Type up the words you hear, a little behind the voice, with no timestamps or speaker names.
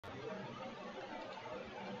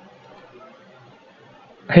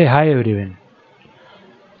Hey, hi everyone.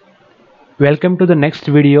 Welcome to the next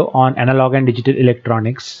video on analog and digital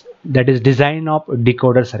electronics, that is design of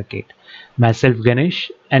decoder circuit. Myself Ganesh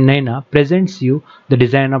and Naina presents you the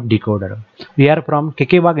design of decoder. We are from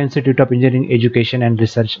Kekewag Institute of Engineering Education and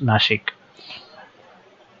Research, Nashik.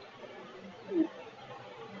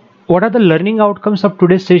 What are the learning outcomes of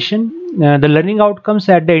today's session? The learning outcomes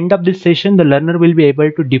at the end of this session, the learner will be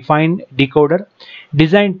able to define decoder,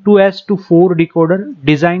 design 2S to 4 decoder,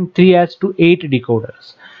 design 3S to 8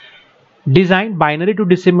 decoders, design binary to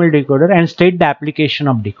decimal decoder, and state the application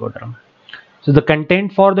of decoder. So the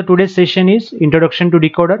content for the today's session is introduction to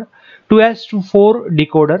decoder, 2S to 4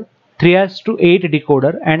 decoder, 3S to 8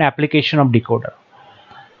 decoder, and application of decoder.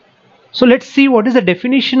 So let's see what is the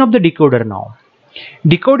definition of the decoder now.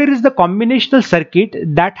 Decoder is the combinational circuit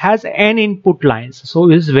that has n input lines.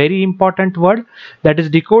 So it is very important word, that is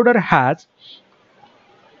decoder has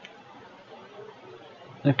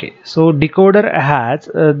decoder has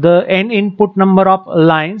the n input number of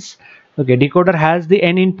lines. Decoder has the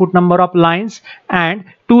n input number of lines and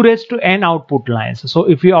 2 raised to n output lines. So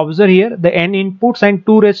if you observe here, the n inputs and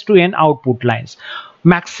 2 raised to n output lines,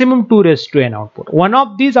 maximum 2 raised to n output. One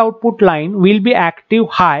of these output line will be active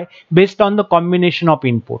high based on the combination of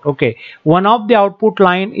input. One of the output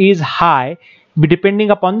line is high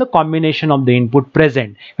depending upon the combination of the input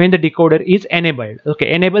present when the decoder is enabled.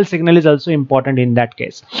 Enable signal is also important in that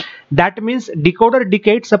case. That means decoder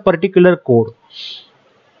dictates a particular code.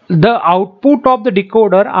 The output of the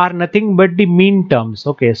decoder are nothing but the mean terms.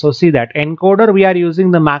 So see that encoder we are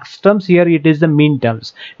using the max terms, here it is the mean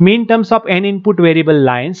terms of n input variable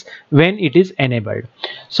lines when it is enabled.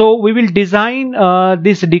 So we will design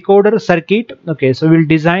this decoder circuit. So we will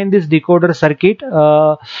design this decoder circuit.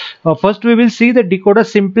 First we will see the decoder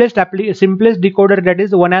simplest decoder, that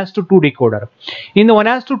is 1:2 decoder. In the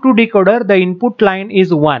 1:2 decoder, the input line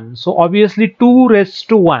is 1, so obviously 2 raised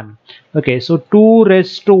to 1. So 2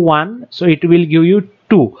 raised to 1, so it will give you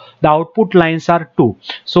 2. The output lines are 2.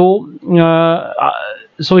 So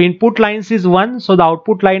input lines is 1, so the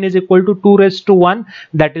output line is equal to 2 raised to 1,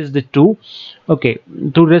 that is the 2.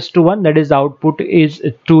 2 raised to 1, that is the output is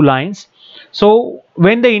 2 lines. So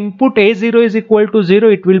when the input A0 is equal to 0,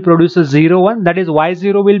 it will produce a 0 1, that is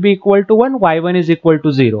Y0 will be equal to 1, Y1 is equal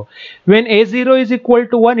to 0. When A0 is equal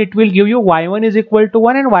to 1, it will give you Y1 is equal to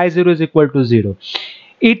 1 and Y0 is equal to 0.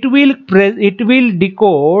 It will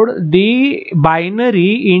decode the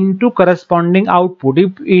binary into corresponding output.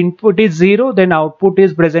 If input is 0, then output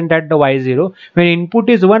is present at the Y0. When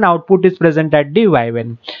input is 1, output is present at the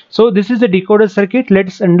Y1. So this is the decoder circuit.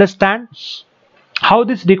 Let's understand how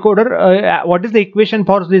this decoder, what is the equation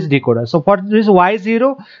for this decoder. So for this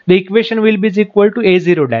Y0, the equation will be equal to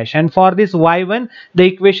A0 dash, and for this Y1, the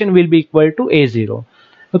equation will be equal to A0.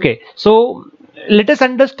 So let us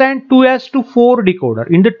understand 2:4 decoder.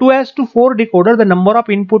 In the 2:4 decoder, the number of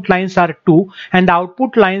input lines are 2 and the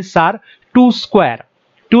output lines are 2 square.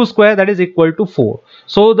 2 square, that is equal to 4.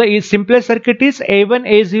 So the simplest circuit is A1,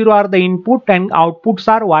 A0 are the input and outputs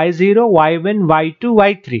are Y0, Y1, Y2,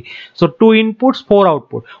 Y3. So 2 inputs, 4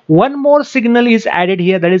 output. One more signal is added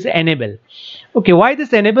here, that is enable. Why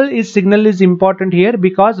this enable signal is important here?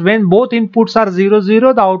 Because when both inputs are 0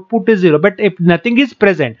 0, the output is 0, but if nothing is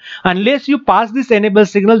present, unless you pass this enable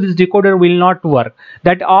signal, this decoder will not work,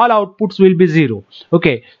 that all outputs will be 0.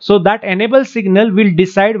 So that enable signal will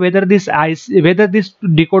decide whether this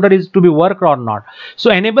decoder is to be worked or not. So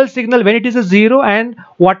enable signal, when it is a 0 and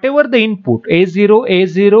whatever the input A0,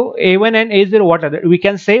 A1 and A0, whatever we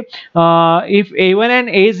can say, if A1 and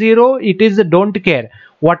A0, it is don't care,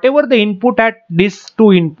 whatever the input at this two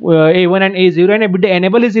A1 and A0, and if the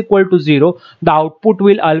enable is equal to 0, the output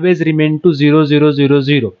will always remain to 0 0 0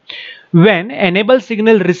 0. When enable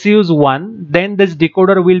signal receives 1, then this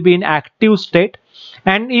decoder will be in active state,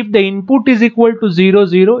 and if the input is equal to 0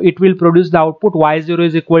 0, it will produce the output Y0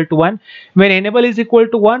 is equal to 1. When enable is equal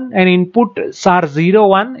to 1 and inputs are 0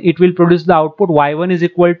 1, it will produce the output Y1 is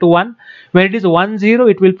equal to 1. When it is 1 0,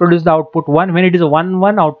 it will produce the output 1. When it is 1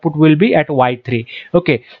 1, output will be at Y3.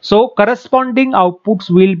 So corresponding outputs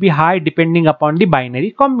will be high depending upon the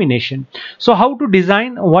binary combination. So how to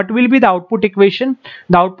design? What will be the output equation?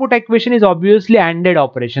 The output equation is obviously ANDed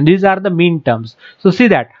operation. These are the mean terms. So see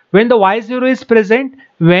that when the Y0 is present,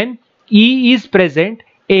 when E is present,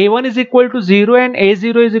 A1 is equal to 0 and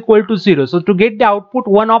A0 is equal to 0. So to get the output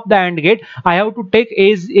 1 of the AND gate, I have to take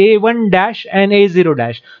A1 dash and A0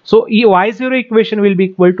 dash. So Y0 equation will be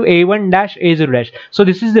equal to A1 dash A0 dash. So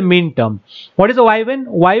this is the mean term. What is the Y1?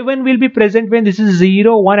 Y1 will be present when this is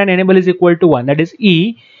 0, 1 and enable is equal to 1. That is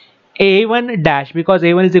E. a1 dash, because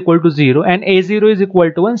a1 is equal to 0 and a0 is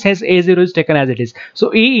equal to 1, hence a0 is taken as it is.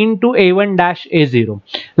 So e into a1 dash a0.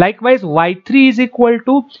 Likewise, y3 is equal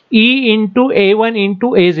to e into a1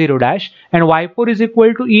 into a0 dash, and y4 is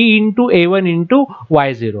equal to e into a1 into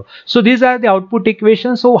y0. So these are the output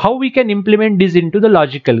equations. So how we can implement this into the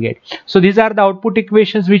logical gate? So these are the output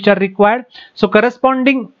equations which are required. So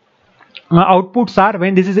corresponding outputs are,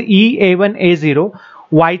 when this is e a1 a0,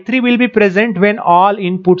 y3 will be present when all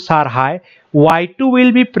inputs are high, y2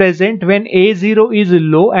 will be present when a0 is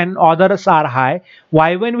low and others are high,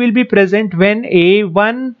 y1 will be present when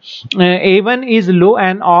a1 is low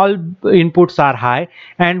and all inputs are high,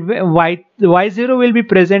 and y0 will be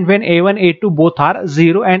present when a1 a2 both are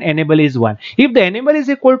 0 and enable is 1. If the enable is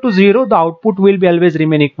equal to 0, the output will be always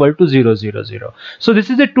remain equal to 0 0 0. So this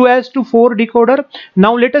is a 2:4 decoder.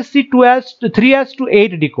 Now let us see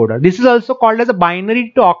 3:8 decoder. This is also called as a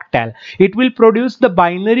binary to octal. It will produce the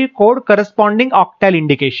binary code corresponding octal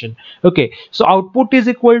indication. Okay, so output is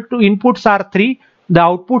equal to, inputs are 3, the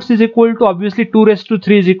outputs is equal to, obviously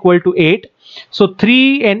 2�3 is equal to 8. So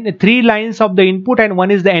 3 lines of the input and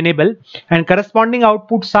 1 is the enable, and corresponding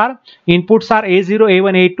outputs are, inputs are a0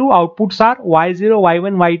 a1 a2, outputs are y0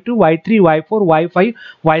 y1 y2 y3 y4 y5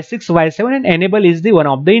 y6 y7, and enable is the one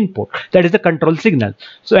of the input, that is the control signal.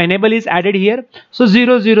 So enable is added here, so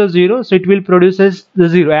 0 0 0, so it will produces the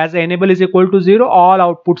 0. As enable is equal to 0, all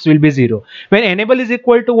outputs will be 0. When enable is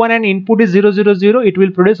equal to 1 and input is 0 0 0, it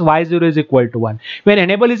will produce y0 is equal to 1. When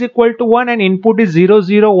enable is equal to 1 and input is 0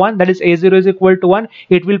 0 1, that is a0 is equal to 1,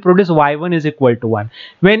 it will produce y1 is equal to 1.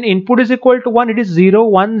 When input is equal to 1, it is 0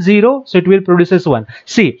 1 0, so it will produce as 1.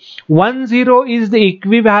 See, 1 0 is the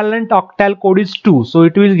equivalent octal code is 2, so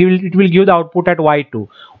it will give the output at y2.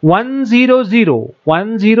 1 0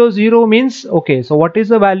 0 means, okay, so what is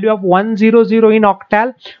the value of 1 0 0 in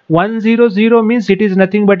octal? 1 0 0 means it is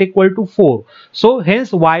nothing but equal to 4, so hence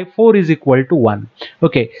y4 is equal to 1.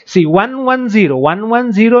 Okay, see, 1 1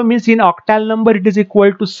 0 means in octal number it is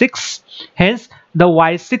equal to 6, hence the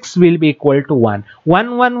y6 will be equal to 1.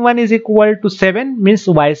 1 1 1 is equal to 7, means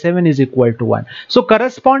y7 is equal to 1. So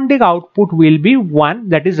corresponding output will be 1,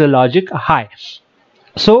 that is a logic high.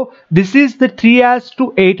 So this is the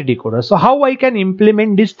 3:8 decoder. So how I can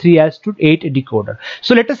implement this 3:8 decoder?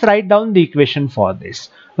 So let us write down the equation for this.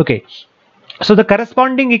 Okay, so the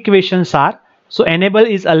corresponding equations are, so enable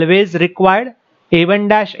is always required, a1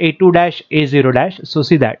 dash a2 dash a0 dash. So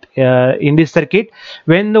see that in this circuit,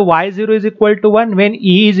 when the y0 is equal to 1, when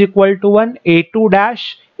e is equal to 1, a2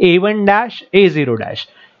 dash a1 dash a0 dash,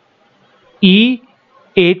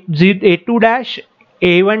 a2 dash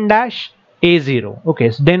a1 dash a0. Okay,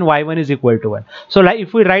 so then y1 is equal to 1. So like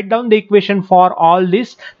if we write down the equation for all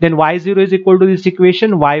this, then y0 is equal to this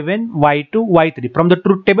equation, y1 y2 y3. From the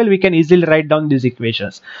truth table we can easily write down these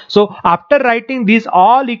equations. So after writing these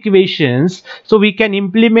all equations, so we can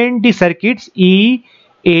implement the circuits. E,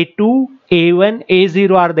 a2, a1,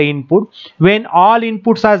 a0 are the input. When all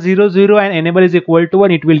inputs are 0 0 and enable is equal to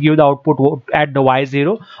 1, it will give the output at the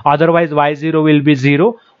y0, otherwise y0 will be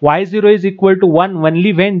 0. y0 is equal to 1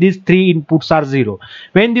 only when these 3 inputs are 0.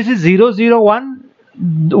 When this is 0 0 1,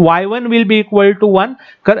 y1 will be equal to 1.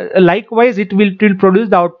 Likewise, it will produce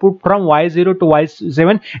the output from y0 to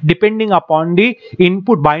y7 depending upon the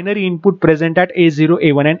input, binary input present at a0,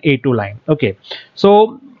 a1 and a2 line. Okay,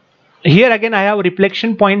 so here again I have a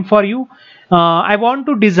reflection point for you. I want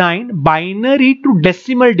to design binary to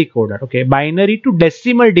decimal decoder. Okay, binary to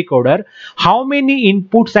decimal decoder. How many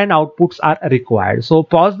inputs and outputs are required? So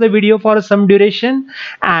pause the video for some duration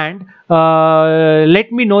and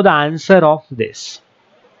let me know the answer of this.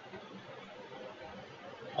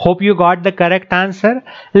 Hope you got the correct answer.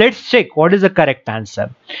 Let's check what is the correct answer.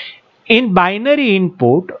 In binary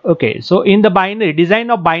input, okay, so in the binary design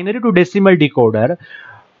of binary to decimal decoder,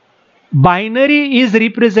 binary is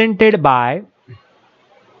represented by,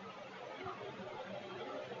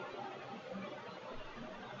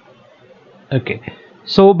 okay,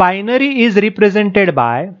 so binary is represented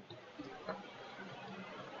by,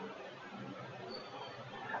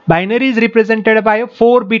 binary is represented by a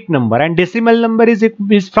 4-bit number and decimal number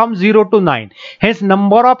is from 0 to 9. Hence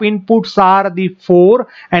number of inputs are the 4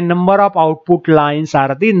 and number of output lines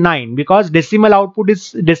are the 9, because decimal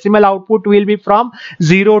output will be from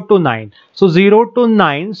 0 to 9. So 0 to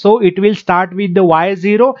 9, so it will start with the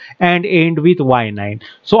y0 and end with y9.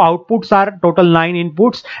 So outputs are total 9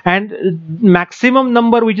 inputs, and maximum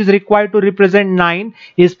number which is required to represent 9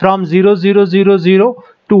 is from 0 0 0 0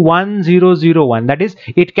 to 1001, that is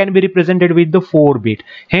it can be represented with the 4 bit.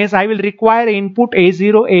 Hence I will require input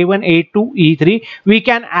A0, A1, A2, E3. We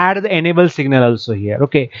can add the enable signal also here.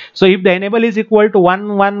 Okay, so if the enable is equal to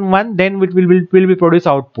 111, then it will be produce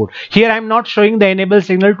output. Here I am not showing the enable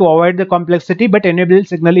signal to avoid the complexity, but enable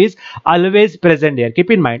signal is always present here.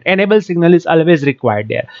 Keep in mind, enable signal is always required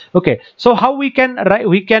there. Okay, so how we can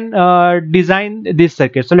design this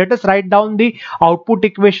circuit? So let us write down the output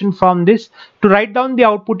equation from this. To write down the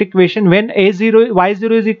output equation, when A0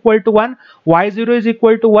 Y0 is equal to 1, Y0 is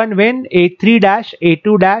equal to 1 when A3 dash,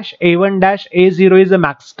 A2 dash, A1 dash, A0 is a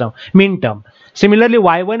max term, min term. Similarly,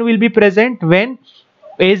 Y1 will be present when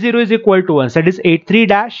A0 is equal to 1, that is A3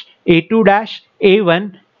 dash, A2 dash,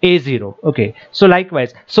 A1, A0. Okay, so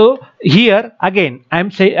likewise, so here again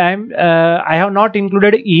I have not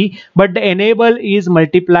included E, but the enable is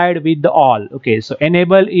multiplied with the all. Okay, so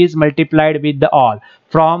enable is multiplied with the all.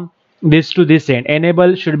 From this to this end,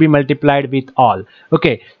 enable should be multiplied with all.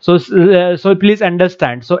 Okay, so so please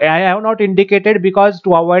understand, so I have not indicated because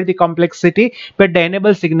to avoid the complexity, but the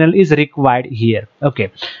enable signal is required here.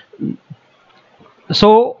 Okay,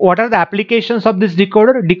 so what are the applications of this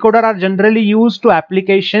decoder? Decoder are generally used to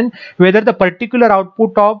application whether the particular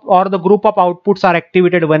output of or the group of outputs are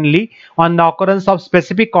activated only on the occurrence of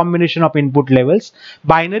specific combination of input levels.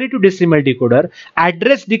 Binary to decimal decoder,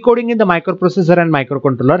 address decoding in the microprocessor and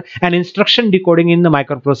microcontroller, and instruction decoding in the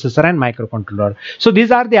microprocessor and microcontroller. So these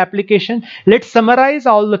are the application. Let's summarize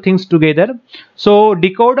all the things together. So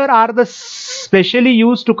decoder are the specially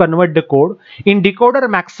used to convert the code. In decoder,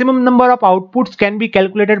 maximum number of outputs can be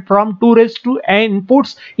calculated from 2 raised to n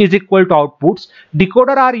inputs is equal to outputs.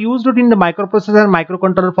 Decoder are used in the microprocessor and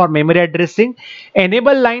microcontroller for memory addressing.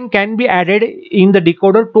 Enable line can be added in the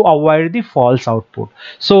decoder to avoid the false output.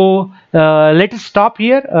 So let us stop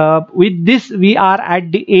here. With this we are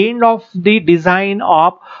at the end of the design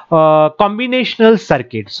of combinational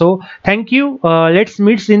circuit. So thank you. Let's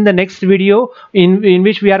meet in the next video in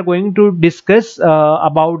which we are going to discuss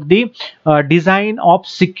about the design of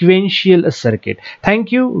sequential circuit.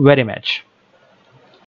 Thank you very much.